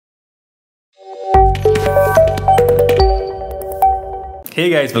Hey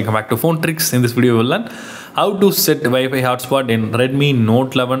guys, welcome back to Phone Trickz. In this video, we'll learn how to set Wi-Fi hotspot in Redmi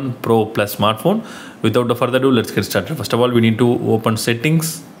Note 11 Pro Plus smartphone. Without further ado, let's get started. First of all, we need to open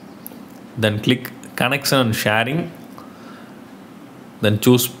settings, then click connection and sharing, then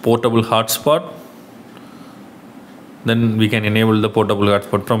choose portable hotspot. Then we can enable the portable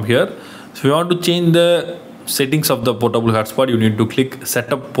hotspot from here. So if you want to change the settings of the portable hotspot, you need to click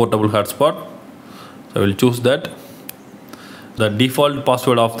setup portable hotspot. So I will choose that. The default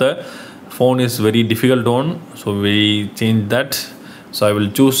password of the phone is very difficult one, so we change that. So I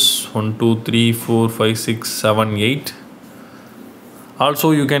will choose 1 2 3 4 5 6 7 8.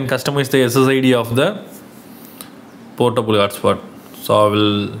 Also you can customize the SSID of the portable hotspot. So I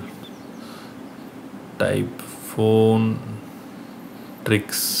will type phone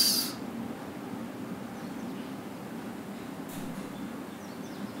Trickz.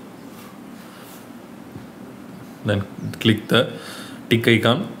 Then click the tick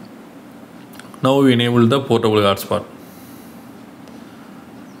icon. Now we enable the portable hotspot.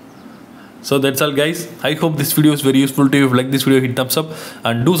 So that's all guys. I hope this video is very useful to you. If you like this video, hit thumbs up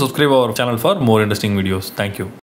and do subscribe our channel for more interesting videos. Thank you.